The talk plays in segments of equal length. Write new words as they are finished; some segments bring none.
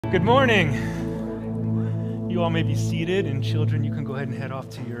Good morning. You all may be seated, and children, you can go ahead and head off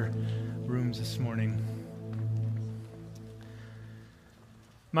to your rooms this morning.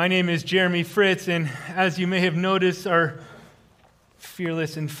 My name is Jeremy Fritz, and as you may have noticed, our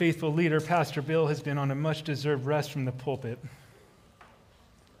fearless and faithful leader, Pastor Bill, has been on a much-deserved rest from the pulpit.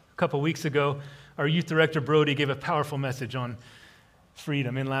 A couple weeks ago, our youth director, Brody, gave a powerful message on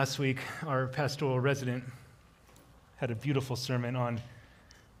freedom, and last week, our pastoral resident had a beautiful sermon on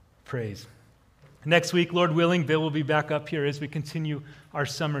praise. Next week, Lord willing, Bill will be back up here as we continue our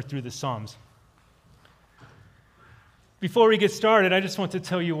summer through the Psalms. Before we get started, I just want to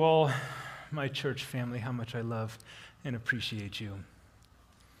tell you all, my church family, how much I love and appreciate you.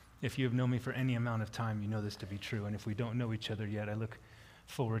 If you have known me for any amount of time, you know this to be true. And if we don't know each other yet, I look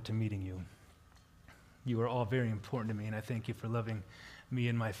forward to meeting you. You are all very important to me, and I thank you for loving me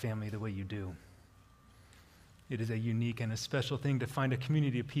and my family the way you do. It is a unique and a special thing to find a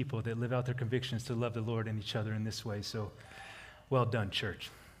community of people that live out their convictions to love the Lord and each other in this way. So, well done, church.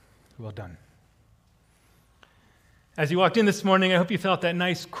 Well done. As you walked in this morning, I hope you felt that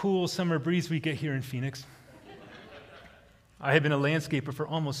nice, cool summer breeze we get here in Phoenix. I have been a landscaper for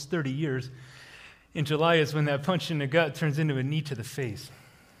almost 30 years. In July is when that punch in the gut turns into a knee to the face.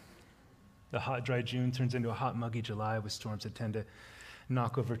 The hot, dry June turns into a hot, muggy July with storms that tend to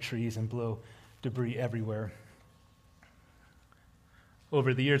knock over trees and blow debris everywhere.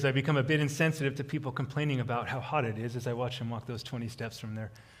 Over the years, I've become a bit insensitive to people complaining about how hot it is as I watch them walk those 20 steps from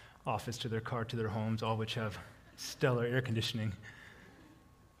their office to their car to their homes, all which have stellar air conditioning.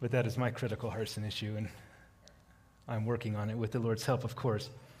 But that is my critical heart sin issue, and I'm working on it with the Lord's help, of course.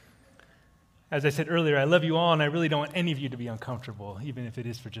 As I said earlier, I love you all, and I really don't want any of you to be uncomfortable, even if it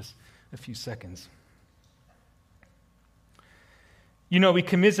is for just a few seconds. You know, we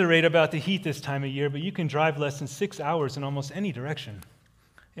commiserate about the heat this time of year, but you can drive less than 6 hours in almost any direction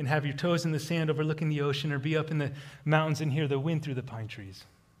and have your toes in the sand overlooking the ocean or be up in the mountains and hear the wind through the pine trees.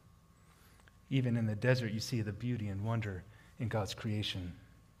 Even in the desert, you see the beauty and wonder in God's creation.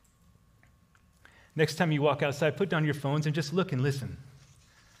 Next time you walk outside, put down your phones and just look and listen.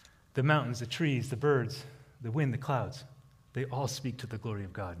 The mountains, the trees, the birds, the wind, the clouds, they all speak to the glory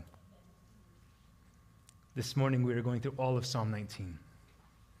of God. This morning we are going through all of Psalm 19.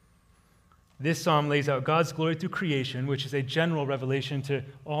 This psalm lays out God's glory through creation, which is a general revelation to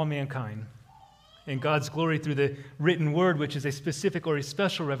all mankind, and God's glory through the written word, which is a specific or a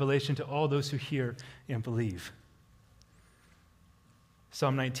special revelation to all those who hear and believe.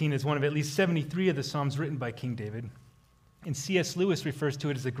 Psalm 19 is one of at least 73 of the Psalms written by King David, and C.S. Lewis refers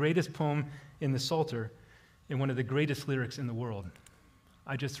to it as the greatest poem in the Psalter and one of the greatest lyrics in the world.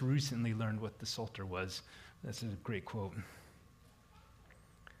 I just recently learned what the Psalter was. That's a great quote.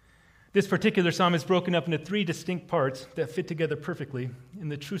 This particular psalm is broken up into 3 distinct parts that fit together perfectly, and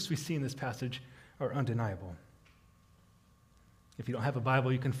the truths we see in this passage are undeniable. If you don't have a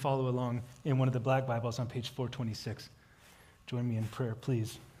Bible, you can follow along in one of the black Bibles on page 426. Join me in prayer,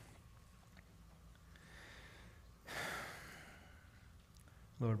 please.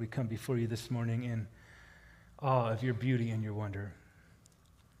 Lord, we come before you this morning in awe of your beauty and your wonder.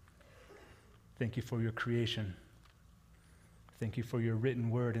 Thank you for your creation. Thank you for your written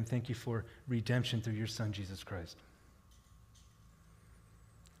word, and thank you for redemption through your Son, Jesus Christ.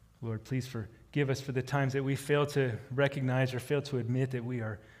 Lord, please forgive us for the times that we fail to recognize or fail to admit that we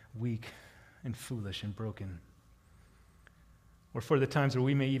are weak and foolish and broken, or for the times where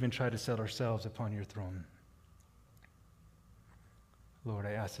we may even try to set ourselves upon your throne. Lord,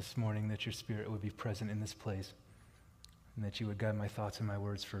 I ask this morning that your Spirit would be present in this place and that you would guide my thoughts and my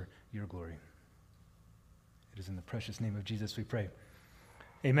words for your glory. It is in the precious name of Jesus we pray.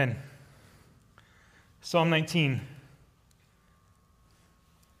 Amen. Psalm 19.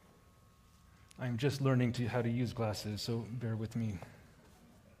 I'm just learning how to use glasses, so bear with me.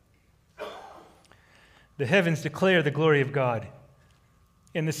 The heavens declare the glory of God,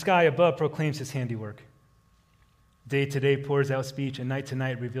 and the sky above proclaims his handiwork. Day to day pours out speech, and night to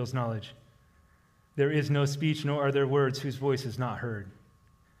night reveals knowledge. There is no speech, nor are there words whose voice is not heard.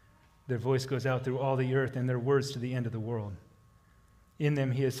 Their voice goes out through all the earth, and their words to the end of the world. In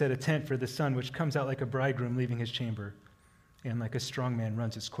them he has set a tent for the sun, which comes out like a bridegroom leaving his chamber, and like a strong man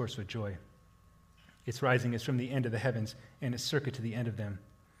runs its course with joy. Its rising is from the end of the heavens, and its circuit to the end of them,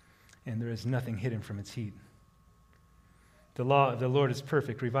 and there is nothing hidden from its heat. The law of the Lord is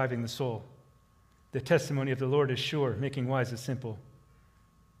perfect, reviving the soul. The testimony of the Lord is sure, making wise the simple.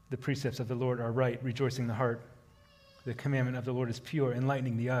 The precepts of the Lord are right, rejoicing the heart. The commandment of the Lord is pure,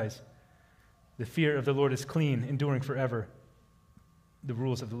 enlightening the eyes. The fear of the Lord is clean, enduring forever. The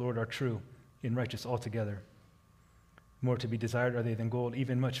rules of the Lord are true and righteous altogether. More to be desired are they than gold,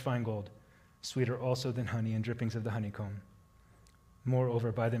 even much fine gold, sweeter also than honey and drippings of the honeycomb.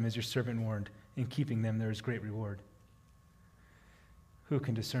 Moreover, by them is your servant warned. In keeping them there is great reward. Who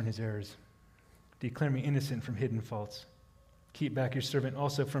can discern his errors? Declare me innocent from hidden faults. Keep back your servant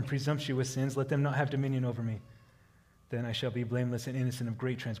also from presumptuous sins. Let them not have dominion over me. Then I shall be blameless and innocent of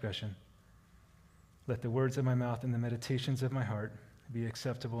great transgression. Let the words of my mouth and the meditations of my heart be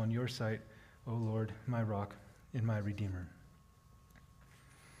acceptable in your sight, O Lord, my rock and my redeemer.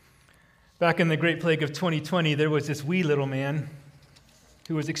 Back in the Great Plague of 2020, there was this wee little man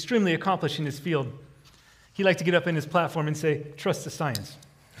who was extremely accomplished in his field. He liked to get up in his platform and say, "Trust the science."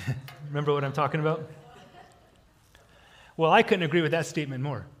 Remember what I'm talking about? Well, I couldn't agree with that statement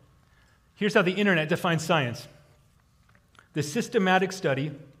more. Here's how the internet defines science: the systematic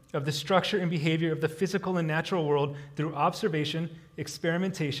study of the structure and behavior of the physical and natural world through observation,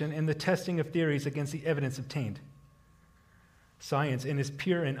 experimentation, and the testing of theories against the evidence obtained. Science, in its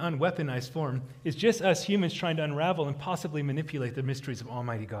pure and unweaponized form, is just us humans trying to unravel and possibly manipulate the mysteries of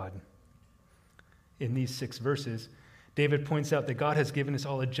Almighty God. In these 6 verses, David points out that God has given us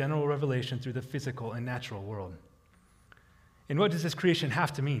all a general revelation through the physical and natural world. And what does this creation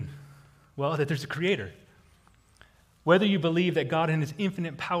have to mean? Well, that there's a creator. Whether you believe that God in his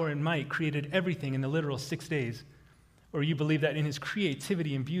infinite power and might created everything in the literal 6 days, or you believe that in his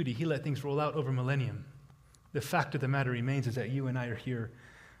creativity and beauty he let things roll out over millennium, the fact of the matter remains is that you and I are here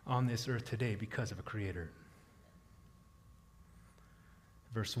on this earth today because of a creator.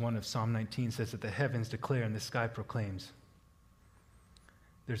 Verse 1 of Psalm 19 says that the heavens declare and the sky proclaims.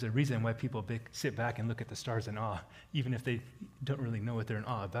 There's a reason why people sit back and look at the stars in awe, even if they don't really know what they're in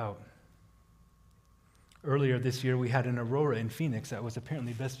awe about. Earlier this year, we had an aurora in Phoenix that was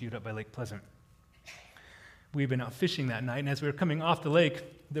apparently best viewed up by Lake Pleasant. We'd been out fishing that night, and as we were coming off the lake,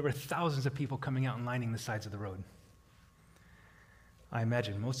 there were thousands of people coming out and lining the sides of the road. I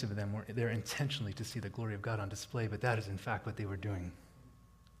imagine most of them were there intentionally to see the glory of God on display, but that is in fact what they were doing.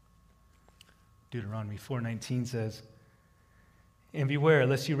 Deuteronomy 4:19 says, "And beware,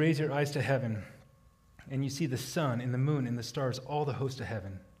 lest you raise your eyes to heaven, and you see the sun and the moon and the stars, all the host of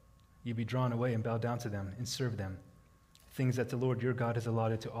heaven. You be drawn away and bow down to them and serve them, things that the Lord your God has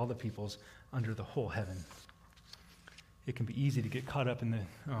allotted to all the peoples under the whole heaven." It can be easy to get caught up in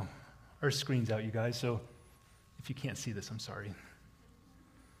our screen's out, you guys, so if you can't see this, I'm sorry.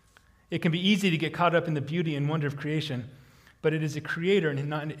 It can be easy to get caught up in the beauty and wonder of creation, but it is the creator and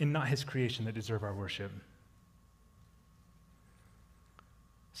not his creation that deserve our worship.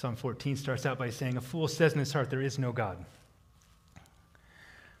 Psalm 14 starts out by saying, "A fool says in his heart, there is no God."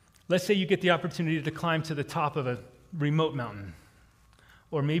 Let's say you get the opportunity to climb to the top of a remote mountain,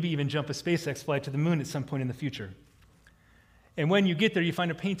 or maybe even jump a SpaceX flight to the moon at some point in the future. And when you get there, you find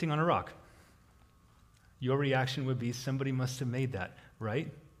a painting on a rock. Your reaction would be, somebody must have made that,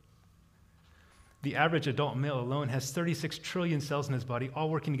 right? The average adult male alone has 36 trillion cells in his body, all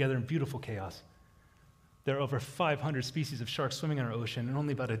working together in beautiful chaos. There are over 500 species of sharks swimming in our ocean, and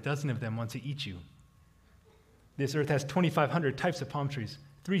only about a dozen of them want to eat you. This earth has 2,500 types of palm trees,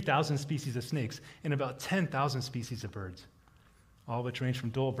 3,000 species of snakes, and about 10,000 species of birds, all which range from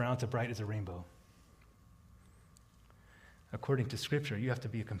dull brown to bright as a rainbow. According to Scripture, you have to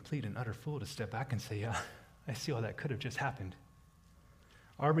be a complete and utter fool to step back and say, "Yeah, I see how that could have just happened."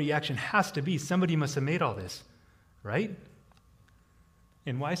 Our reaction has to be, somebody must have made all this, right?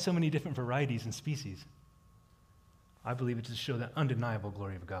 And why so many different varieties and species? I believe it's to show the undeniable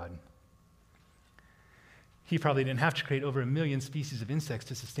glory of God. He probably didn't have to create over 1 million species of insects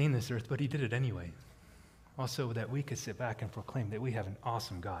to sustain this earth, but he did it anyway. Also, that we could sit back and proclaim that we have an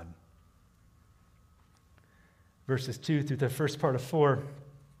awesome God. Verses 2 through the first part of 4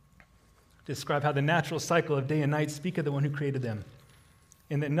 describe how the natural cycle of day and night speak of the one who created them,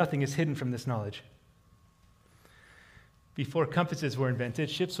 and that nothing is hidden from this knowledge. Before compasses were invented,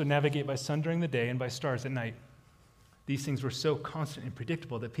 ships would navigate by sun during the day and by stars at night. These things were so constant and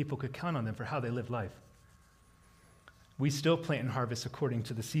predictable that people could count on them for how they lived life. We still plant and harvest according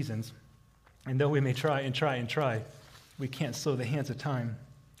to the seasons, and though we may try and try and try, we can't slow the hands of time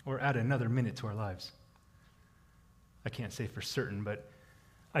or add another minute to our lives. I can't say for certain, but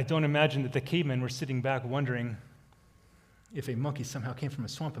I don't imagine that the cavemen were sitting back wondering if a monkey somehow came from a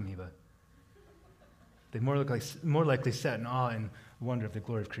swamp amoeba. They more likely sat in awe and wonder of the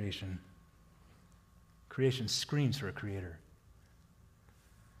glory of creation. Creation screams for a creator.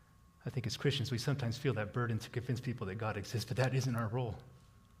 I think as Christians, we sometimes feel that burden to convince people that God exists, but that isn't our role.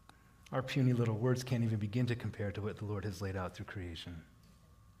 Our puny little words can't even begin to compare to what the Lord has laid out through creation.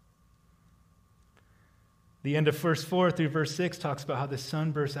 The end of verse 4 through verse 6 talks about how the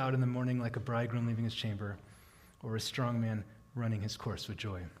sun bursts out in the morning like a bridegroom leaving his chamber, or a strong man running his course with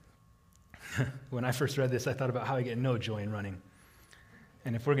joy. When I first read this, I thought about how I get no joy in running.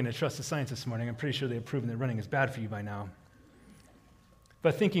 And if we're going to trust the science this morning, I'm pretty sure they've proven that running is bad for you by now.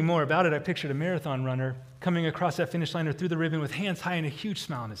 But thinking more about it, I pictured a marathon runner coming across that finish line or through the ribbon with hands high and a huge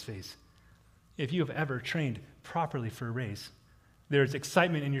smile on his face. If you have ever trained properly for a race, there's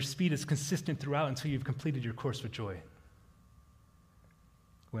excitement and your speed is consistent throughout until you've completed your course with joy.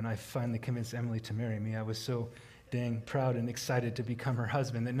 When I finally convinced Emily to marry me, I was so dang proud and excited to become her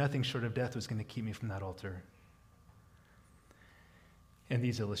husband that nothing short of death was going to keep me from that altar. And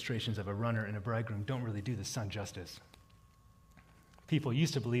these illustrations of a runner and a bridegroom don't really do the sun justice. People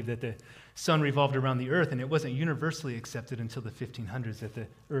used to believe that the sun revolved around the earth, and it wasn't universally accepted until the 1500s that the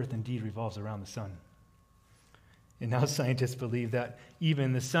earth indeed revolves around the sun. And now scientists believe that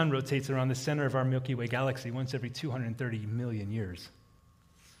even the sun rotates around the center of our Milky Way galaxy once every 230 million years.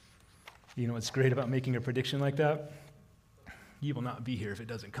 You know what's great about making a prediction like that? You will not be here if it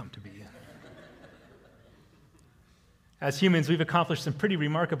doesn't come to be. As humans, we've accomplished some pretty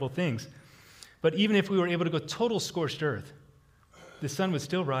remarkable things. But even if we were able to go total scorched earth, the sun would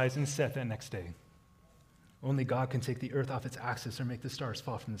still rise and set that next day. Only God can take the earth off its axis or make the stars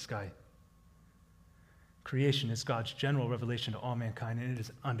fall from the sky. Creation is God's general revelation to all mankind, and it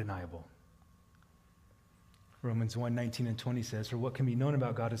is undeniable. Romans 1:19 and 20 says, "For what can be known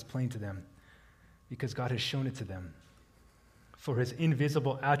about God is plain to them, because God has shown it to them. For his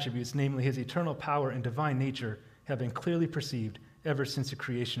invisible attributes, namely his eternal power and divine nature, have been clearly perceived ever since the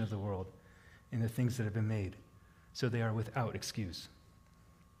creation of the world in the things that have been made, so they are without excuse."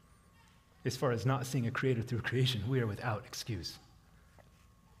 As far as not seeing a creator through creation, we are without excuse.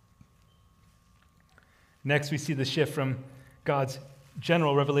 Next, we see the shift from God's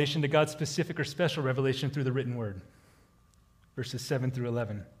general revelation to God's specific or special revelation through the written word. Verses 7 through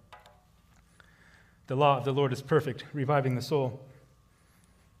 11. The law of the Lord is perfect, reviving the soul.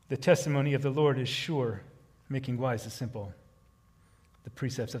 The testimony of the Lord is sure, making wise the simple. The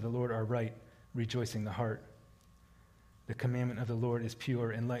precepts of the Lord are right, rejoicing the heart. The commandment of the Lord is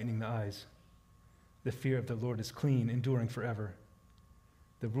pure, enlightening the eyes. The fear of the Lord is clean, enduring forever.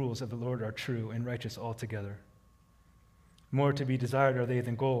 The rules of the Lord are true and righteous altogether. More to be desired are they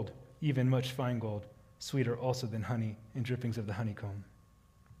than gold, even much fine gold, sweeter also than honey and drippings of the honeycomb.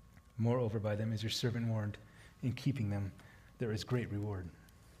 Moreover, by them is your servant warned. In keeping them, there is great reward.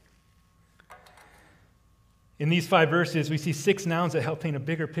 In these 5 verses, we see 6 nouns that help paint a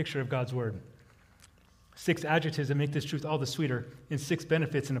bigger picture of God's word. 6 adjectives that make this truth all the sweeter, and 6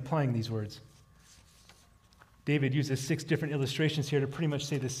 benefits in applying these words. David uses 6 different illustrations here to pretty much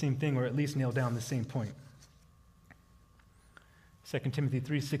say the same thing, or at least nail down the same point. 2 Timothy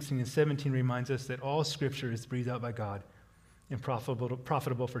 3:16 and 17 reminds us that all Scripture is breathed out by God and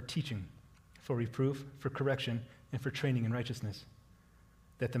profitable for teaching, for reproof, for correction, and for training in righteousness,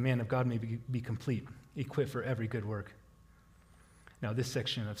 that the man of God may be complete, equipped for every good work. Now, this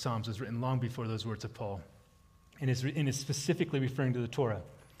section of Psalms was written long before those words of Paul, and is specifically referring to the Torah,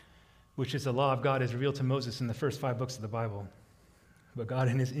 which is the law of God as revealed to Moses in the first 5 books of the Bible. But God,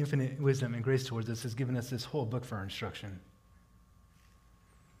 in his infinite wisdom and grace towards us, has given us this whole book for our instruction.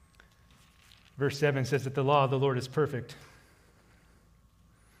 Verse 7 says that the law of the Lord is perfect.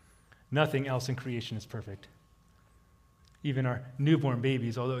 Nothing else in creation is perfect. Even our newborn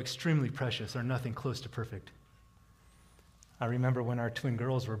babies, although extremely precious, are nothing close to perfect. I remember when our twin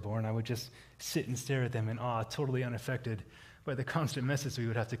girls were born, I would just sit and stare at them in awe, totally unaffected by the constant messes we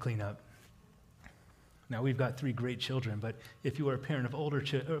would have to clean up. Now, we've got 3 great children, but if you are a parent of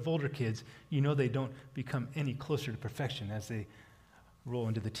older kids, you know they don't become any closer to perfection as they roll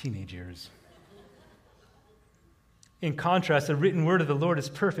into the teenage years. In contrast, the written word of the Lord is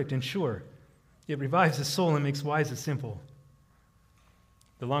perfect and sure. It revives the soul and makes wise the simple.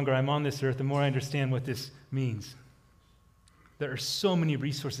 The longer I'm on this earth, the more I understand what this means. There are so many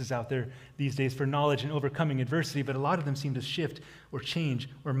resources out there these days for knowledge and overcoming adversity, but a lot of them seem to shift or change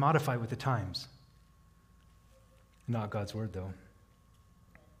or modify with the times. Not God's word, though.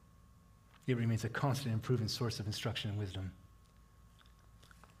 It remains a constant and proven source of instruction and wisdom.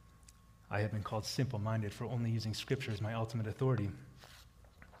 I have been called simple-minded for only using Scripture as my ultimate authority.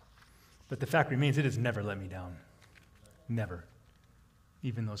 But the fact remains, it has never let me down. Never.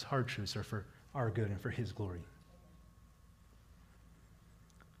 Even those hard truths are for our good and for His glory.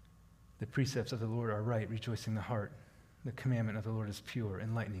 The precepts of the Lord are right, rejoicing the heart. The commandment of the Lord is pure,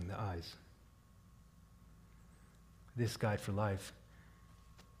 enlightening the eyes. This guide for life,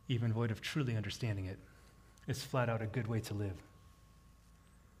 even void of truly understanding it, is flat out a good way to live.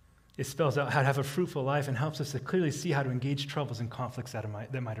 It spells out how to have a fruitful life and helps us to clearly see how to engage troubles and conflicts that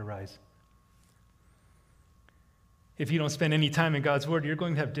might arise. If you don't spend any time in God's word, you're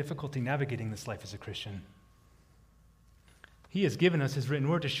going to have difficulty navigating this life as a Christian. He has given us his written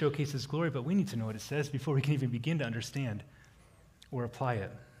word to showcase his glory, but we need to know what it says before we can even begin to understand or apply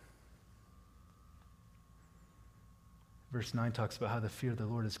it. Verse 9 talks about how the fear of the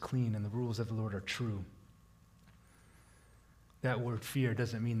Lord is clean and the rules of the Lord are true. That word fear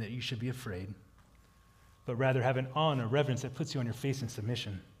doesn't mean that you should be afraid, but rather have an awe and a reverence that puts you on your face in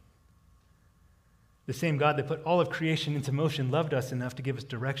submission. The same God that put all of creation into motion loved us enough to give us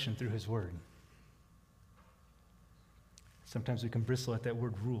direction through his word. Sometimes we can bristle at that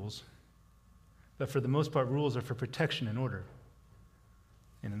word rules, but for the most part, rules are for protection and order.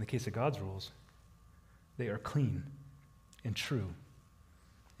 And in the case of God's rules, they are clean and true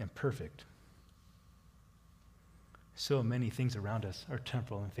and perfect. So many things around us are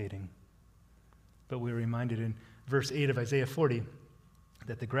temporal and fading. But we're reminded in verse 8 of Isaiah 40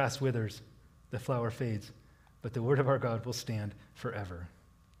 that the grass withers, the flower fades, but the word of our God will stand forever.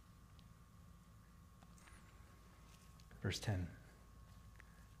 Verse 10.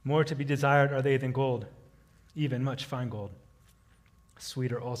 More to be desired are they than gold, even much fine gold.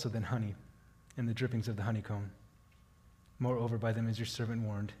 Sweeter also than honey and the drippings of the honeycomb. Moreover, by them is your servant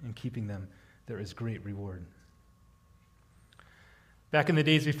warned, in keeping them there is great reward. Back in the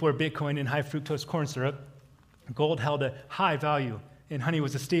days before Bitcoin and high fructose corn syrup, gold held a high value, and honey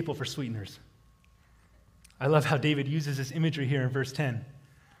was a staple for sweeteners. I love how David uses this imagery here in verse 10.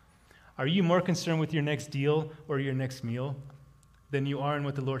 Are you more concerned with your next deal or your next meal than you are in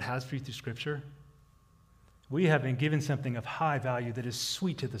what the Lord has for you through Scripture? We have been given something of high value that is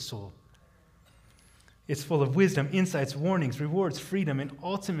sweet to the soul. It's full of wisdom, insights, warnings, rewards, freedom, and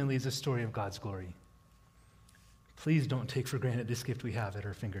ultimately is a story of God's glory. Please don't take for granted this gift we have at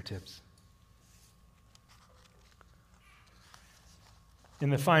our fingertips. In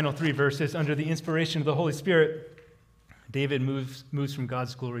the final 3 verses, under the inspiration of the Holy Spirit, David moves from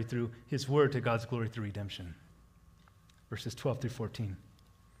God's glory through his word to God's glory through redemption. Verses 12 through 14.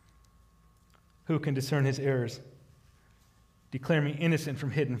 Who can discern his errors? Declare me innocent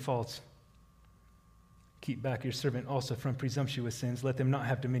from hidden faults. Keep back your servant also from presumptuous sins. Let them not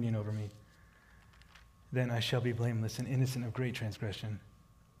have dominion over me. Then I shall be blameless and innocent of great transgression.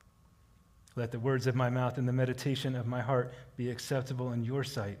 Let the words of my mouth and the meditation of my heart be acceptable in your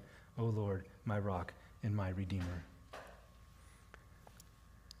sight, O Lord, my rock and my redeemer.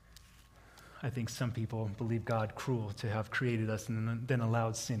 I think some people believe God cruel to have created us and then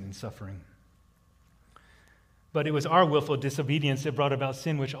allowed sin and suffering. But it was our willful disobedience that brought about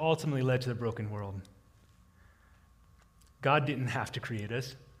sin, which ultimately led to the broken world. God didn't have to create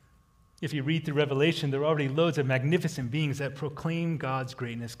us. If you read through Revelation, there are already loads of magnificent beings that proclaim God's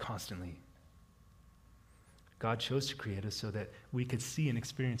greatness constantly. God chose to create us so that we could see and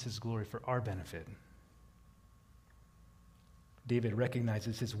experience his glory for our benefit. David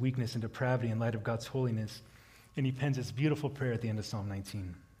recognizes his weakness and depravity in light of God's holiness, and he pens this beautiful prayer at the end of Psalm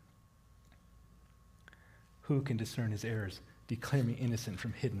 19. Who can discern his errors? Declare me innocent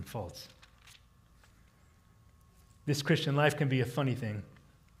from hidden faults. This Christian life can be a funny thing.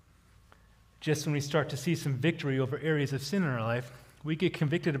 Just when we start to see some victory over areas of sin in our life, we get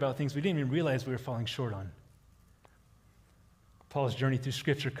convicted about things we didn't even realize we were falling short on. Paul's journey through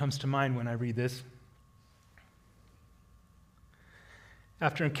Scripture comes to mind when I read this.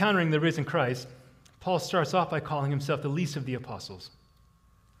 After encountering the risen Christ, Paul starts off by calling himself the least of the apostles.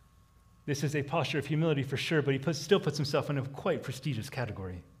 This is a posture of humility for sure, but he still puts himself in a quite prestigious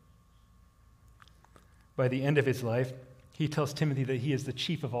category. By the end of his life, he tells Timothy that he is the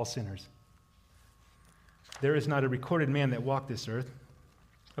chief of all sinners. There is not a recorded man that walked this earth,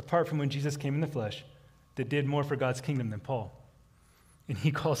 apart from when Jesus came in the flesh, that did more for God's kingdom than Paul. And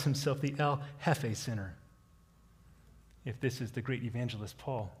he calls himself the El Jefe sinner. If this is the great evangelist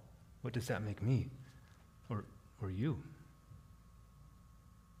Paul, what does that make me? Or you?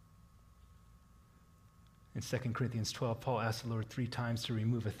 In 2 Corinthians 12, Paul asked the Lord 3 times to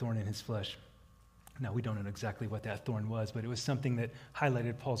remove a thorn in his flesh. Now, we don't know exactly what that thorn was, but it was something that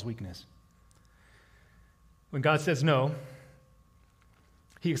highlighted Paul's weakness. When God says no,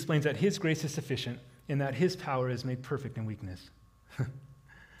 he explains that his grace is sufficient and that his power is made perfect in weakness.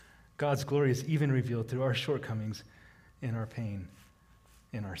 God's glory is even revealed through our shortcomings, in our pain,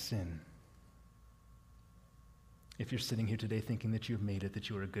 in our sin. If you're sitting here today thinking that you've made it, that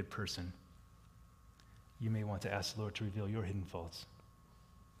you are a good person, you may want to ask the Lord to reveal your hidden faults.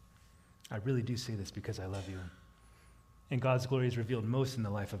 I really do say this because I love you. And God's glory is revealed most in the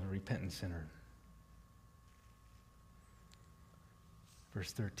life of a repentant sinner.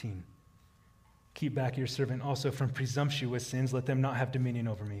 Verse 13. Keep back your servant also from presumptuous sins. Let them not have dominion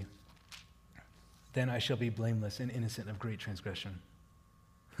over me. then I shall be blameless and innocent of great transgression.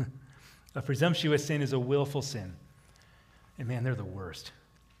 A presumptuous sin is a willful sin. And man, they're the worst.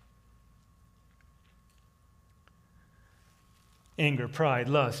 Anger, pride,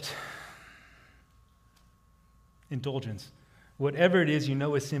 lust, indulgence. Whatever it is you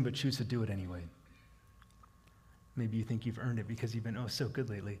know is sin, but choose to do it anyway. Maybe you think you've earned it because you've been so good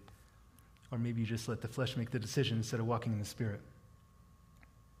lately. Or maybe you just let the flesh make the decision instead of walking in the Spirit.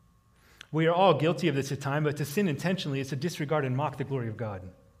 We are all guilty of this at times, but to sin intentionally is to disregard and mock the glory of God.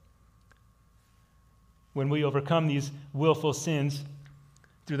 When we overcome these willful sins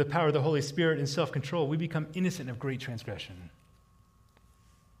through the power of the Holy Spirit and self-control, we become innocent of great transgression.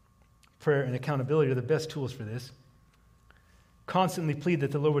 Prayer and accountability are the best tools for this. Constantly plead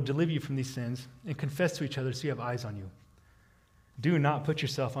that the Lord would deliver you from these sins and confess to each other so you have eyes on you. Do not put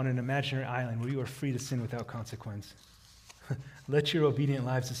yourself on an imaginary island where you are free to sin without consequence. Let your obedient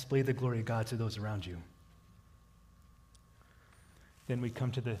lives display the glory of God to those around you. Then we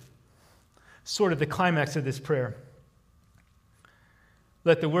come to the climax of this prayer.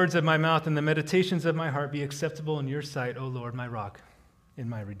 Let the words of my mouth and the meditations of my heart be acceptable in your sight, O Lord, my rock and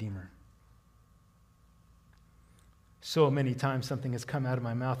my redeemer. So many times something has come out of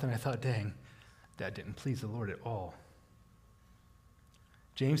my mouth and I thought, dang, that didn't please the Lord at all.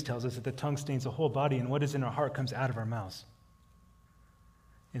 James tells us that the tongue stains the whole body, and what is in our heart comes out of our mouths.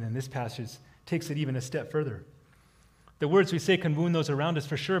 And then this passage takes it even a step further. The words we say can wound those around us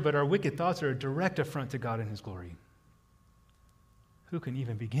for sure, but our wicked thoughts are a direct affront to God and his glory. Who can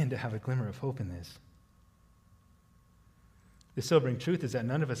even begin to have a glimmer of hope in this? The sobering truth is that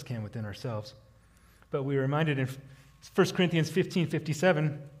none of us can within ourselves. But we are reminded in 1 Corinthians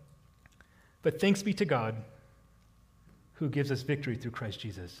 15:57, but thanks be to God who gives us victory through Christ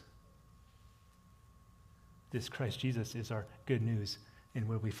Jesus. This Christ Jesus is our good news, and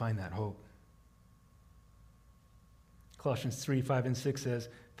where we find that hope. Colossians 3:5-6 says,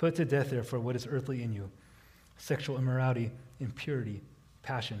 put to death, therefore, what is earthly in you, sexual immorality, impurity,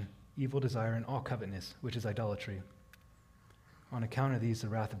 passion, evil desire, and all covetousness, which is idolatry. On account of these, the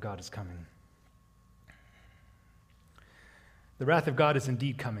wrath of God is coming. The wrath of God is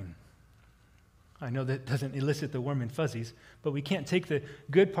indeed coming. I know that doesn't elicit the warm and fuzzies, but we can't take the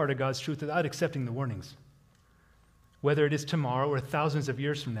good part of God's truth without accepting the warnings. Whether it is tomorrow or thousands of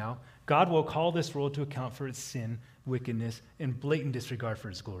years from now, God will call this world to account for its sin, wickedness, and blatant disregard for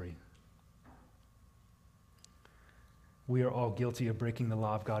his glory. We are all guilty of breaking the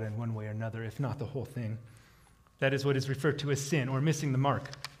law of God in one way or another, if not the whole thing. That is what is referred to as sin, or missing the mark.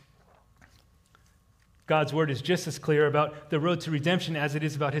 God's word is just as clear about the road to redemption as it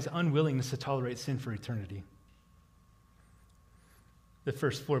is about his unwillingness to tolerate sin for eternity. The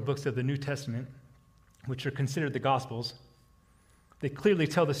first 4 books of the New Testament, which are considered the Gospels, they clearly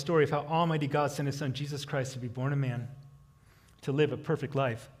tell the story of how Almighty God sent his Son, Jesus Christ, to be born a man, to live a perfect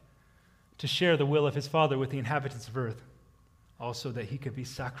life, to share the will of his Father with the inhabitants of earth, also that he could be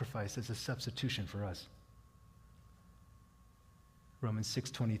sacrificed as a substitution for us. Romans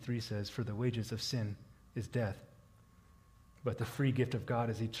 6:23 says, for the wages of sin is death, but the free gift of God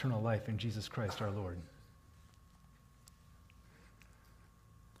is eternal life in Jesus Christ our Lord.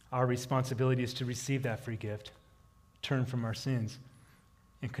 Our responsibility is to receive that free gift, turn from our sins,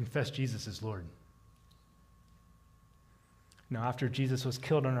 and confess Jesus as Lord. Now, after Jesus was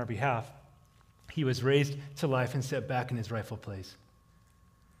killed on our behalf, he was raised to life and set back in his rightful place.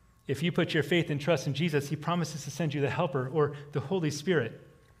 If you put your faith and trust in Jesus, he promises to send you the Helper, or the Holy Spirit,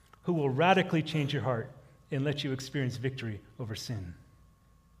 who will radically change your heart and let you experience victory over sin.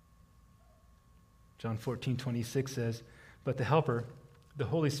 John 14:26 says, but the Helper, the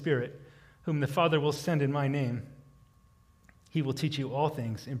Holy Spirit, whom the Father will send in my name, he will teach you all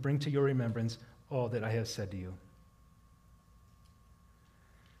things and bring to your remembrance all that I have said to you.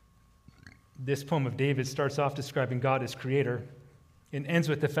 This poem of David starts off describing God as creator and ends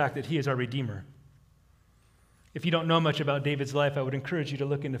with the fact that he is our Redeemer. If you don't know much about David's life, I would encourage you to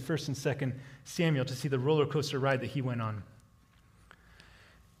look into 1 and 2 Samuel to see the roller coaster ride that he went on.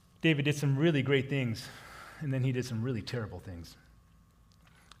 David did some really great things, and then he did some really terrible things.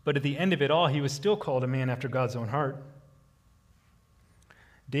 But at the end of it all, he was still called a man after God's own heart.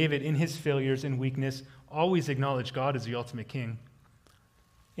 David, in his failures and weakness, always acknowledged God as the ultimate king,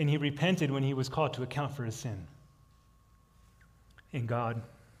 and he repented when he was called to account for his sin. And God,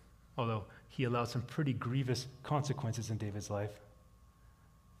 although he allowed some pretty grievous consequences in David's life,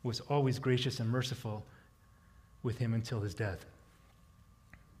 was always gracious and merciful with him until his death.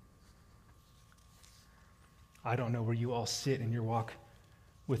 I don't know where you all sit in your walk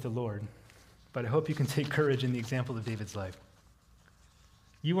with the Lord, but I hope you can take courage in the example of David's life.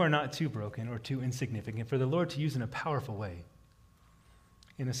 You are not too broken or too insignificant for the Lord to use in a powerful way,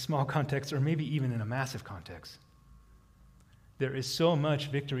 in a small context or maybe even in a massive context. There is so much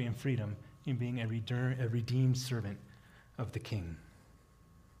victory and freedom in being a redeemed servant of the King.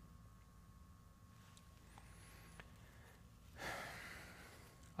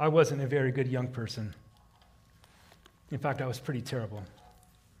 I wasn't a very good young person. In fact, I was pretty terrible.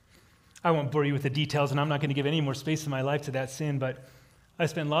 I won't bore you with the details, and I'm not going to give any more space in my life to that sin, but I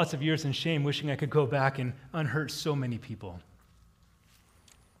spent lots of years in shame wishing I could go back and unhurt so many people.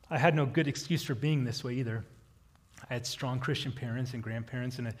 I had no good excuse for being this way either. I had strong Christian parents and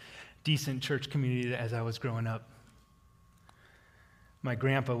grandparents and a decent church community as I was growing up. My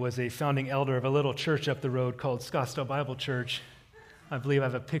grandpa was a founding elder of a little church up the road called Scottsdale Bible Church. I believe I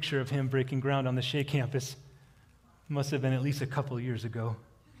have a picture of him breaking ground on the Shea campus. Must have been at least a couple of years ago.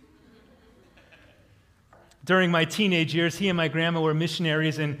 During my teenage years, he and my grandma were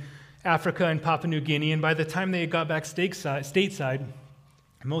missionaries in Africa and Papua New Guinea, and by the time they got back stateside,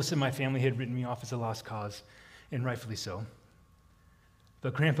 most of my family had written me off as a lost cause, and rightfully so.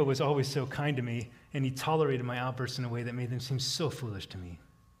 But Grandpa was always so kind to me, and he tolerated my outbursts in a way that made them seem so foolish to me.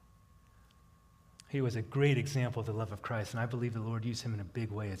 He was a great example of the love of Christ, and I believe the Lord used him in a big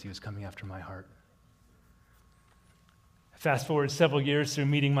way as he was coming after my heart. Fast forward several years through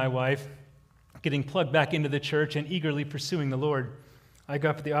meeting my wife, getting plugged back into the church, and eagerly pursuing the Lord, I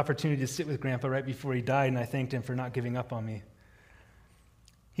got the opportunity to sit with Grandpa right before he died, and I thanked him for not giving up on me.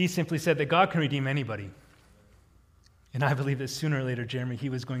 He simply said that God can redeem anybody. And I believe that sooner or later, Jeremy, he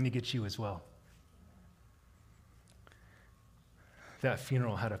was going to get you as well. That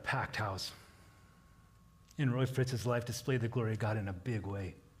funeral had a packed house. And Roy Fritz's life displayed the glory of God in a big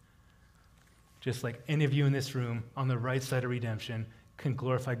way. Just like any of you in this room on the right side of redemption can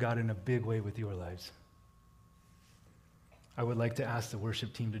glorify God in a big way with your lives. I would like to ask the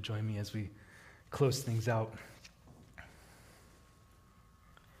worship team to join me as we close things out.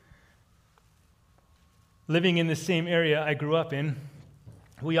 Living in the same area I grew up in,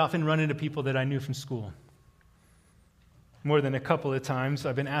 we often run into people that I knew from school. More than a couple of times,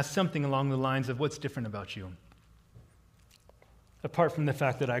 I've been asked something along the lines of, what's different about you? Apart from the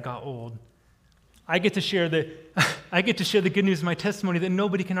fact that I got old, I get to share the good news of my testimony that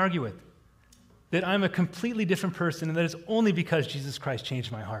nobody can argue with, that I'm a completely different person, and that is only because Jesus Christ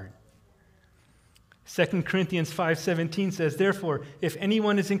changed my heart. 2 Corinthians 5:17 says, therefore, if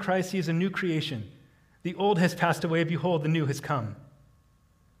anyone is in Christ, he is a new creation. The old has passed away, behold, the new has come.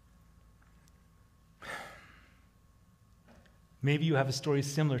 Maybe you have a story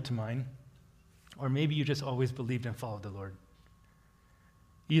similar to mine, or maybe you just always believed and followed the Lord.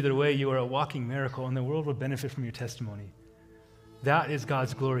 Either way, you are a walking miracle, and the world will benefit from your testimony. That is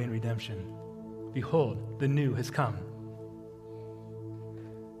God's glory and redemption. Behold, the new has come.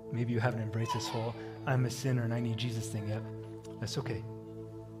 Maybe you haven't embraced this whole, I'm a sinner and I need Jesus thing yet. That's okay.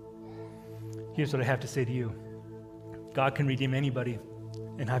 Here's what I have to say to you. God can redeem anybody,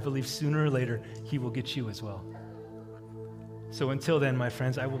 and I believe sooner or later, he will get you as well. So until then, my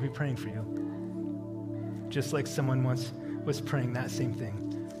friends, I will be praying for you, just like someone once was praying that same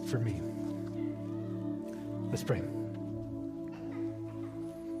thing for me. Let's pray.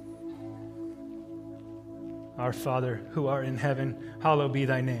 Our Father, who art in heaven, hallowed be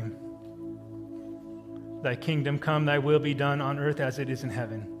thy name. Thy kingdom come, thy will be done on earth as it is in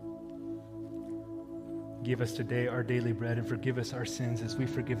heaven. Give us today our daily bread, and forgive us our sins as we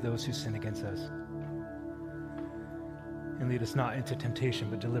forgive those who sin against us. And lead us not into temptation,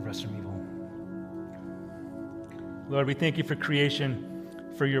 but deliver us from evil. Lord, we thank you for creation,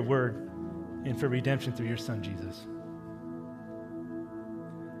 for your word, and for redemption through your Son, Jesus.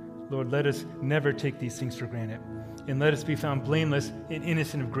 Lord, let us never take these things for granted, and let us be found blameless and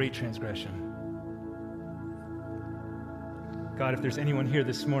innocent of great transgression. God, if there's anyone here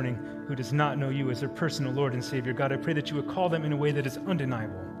this morning who does not know you as their personal Lord and Savior, God, I pray that you would call them in a way that is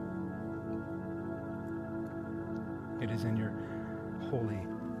undeniable. It is in your holy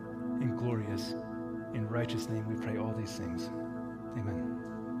and glorious and righteous name we pray all these things. Amen.